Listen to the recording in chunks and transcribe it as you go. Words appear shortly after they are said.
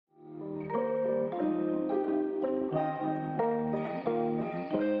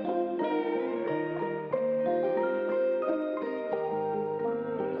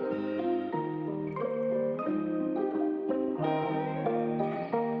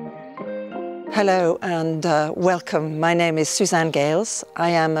Hello and welcome. My name is Suzanne Gales. I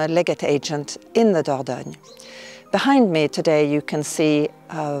am a Leggett agent in the Dordogne. Behind me today you can see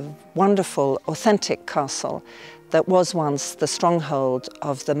a wonderful, authentic castle that was once the stronghold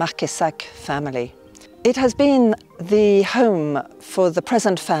of the Marqueyssac family. It has been the home for the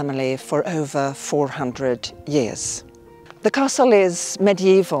present family for over 400 years. The castle is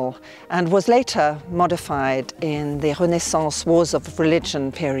medieval and was later modified in the Renaissance Wars of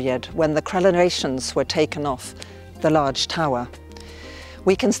Religion period when the crenelations were taken off the large tower.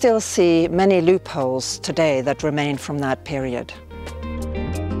 We can still see many loopholes today that remain from that period.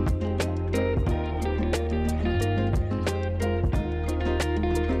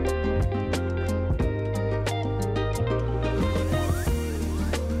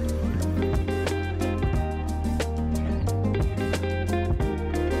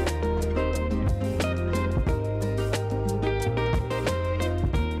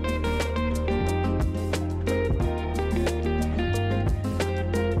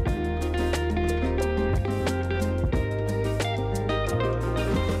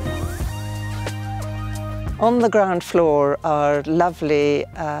 On the ground floor are lovely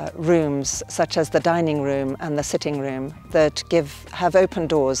rooms such as the dining room and the sitting room that have open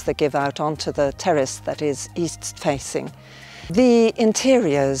doors that give out onto the terrace that is east facing. The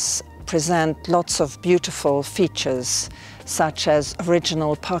interiors present lots of beautiful features such as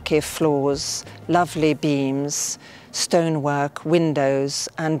original parquet floors, lovely beams, stonework, windows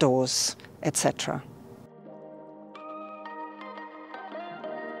and doors, etc.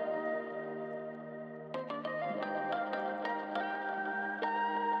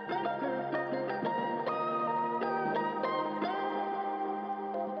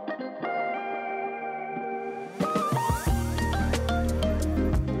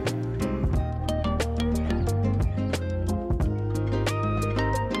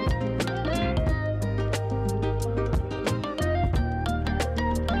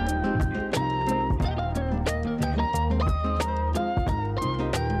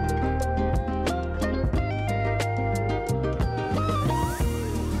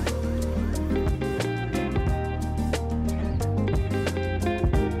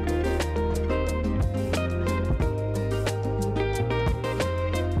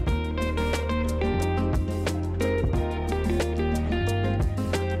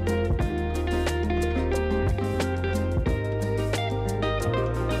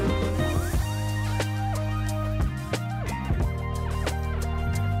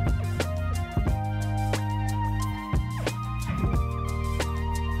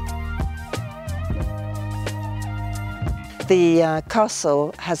 The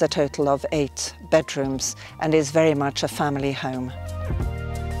castle has a total of 8 bedrooms and is very much a family home.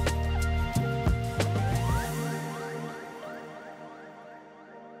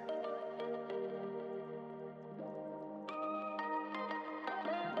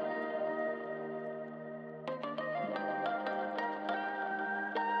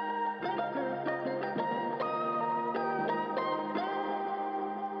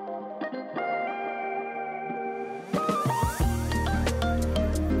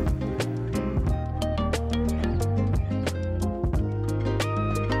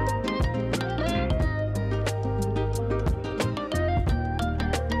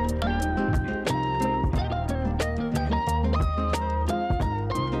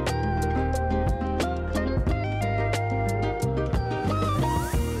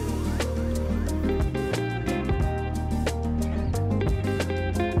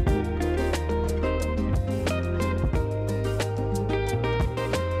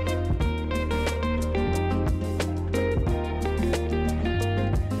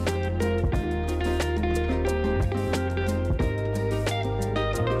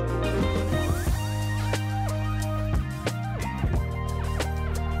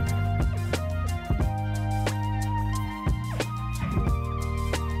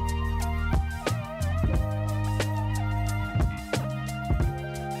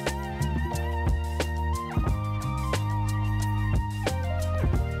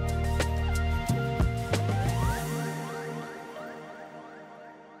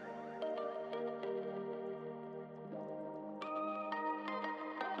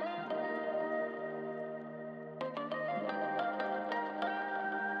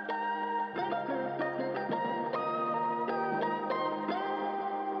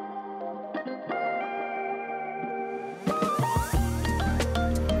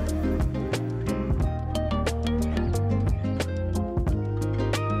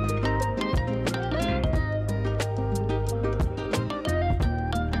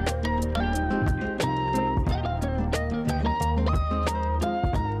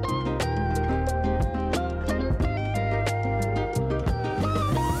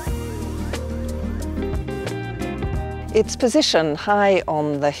 Its position high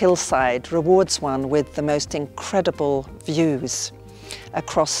on the hillside rewards one with the most incredible views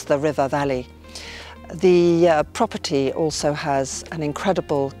across the river valley. The property also has an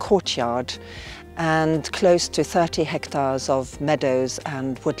incredible courtyard and close to 30 hectares of meadows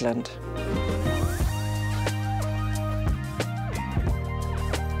and woodland.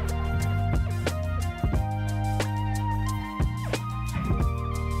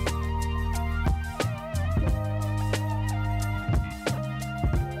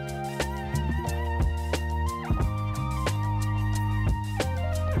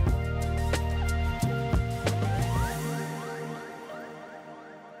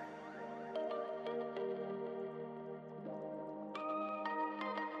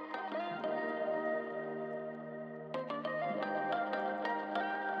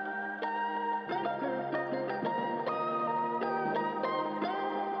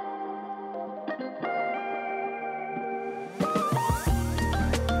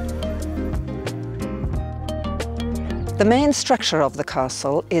 The main structure of the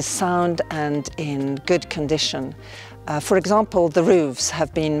castle is sound and in good condition. For example, the roofs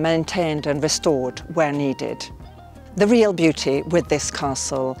have been maintained and restored where needed. The real beauty with this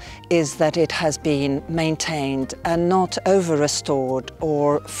castle is that it has been maintained and not over-restored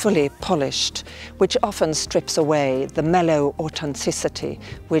or fully polished, which often strips away the mellow authenticity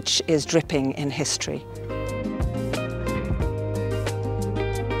which is dripping in history.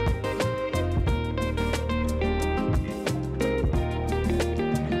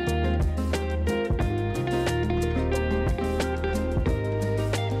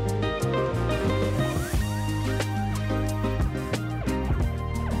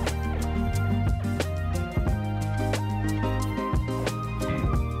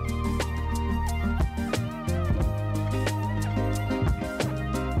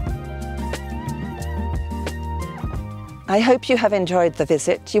 I hope you have enjoyed the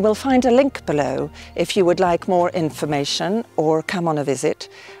visit. You will find a link below if you would like more information or come on a visit.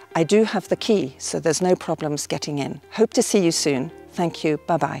 I do have the key, so there's no problems getting in. Hope to see you soon. Thank you.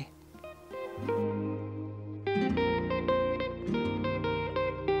 Bye-bye.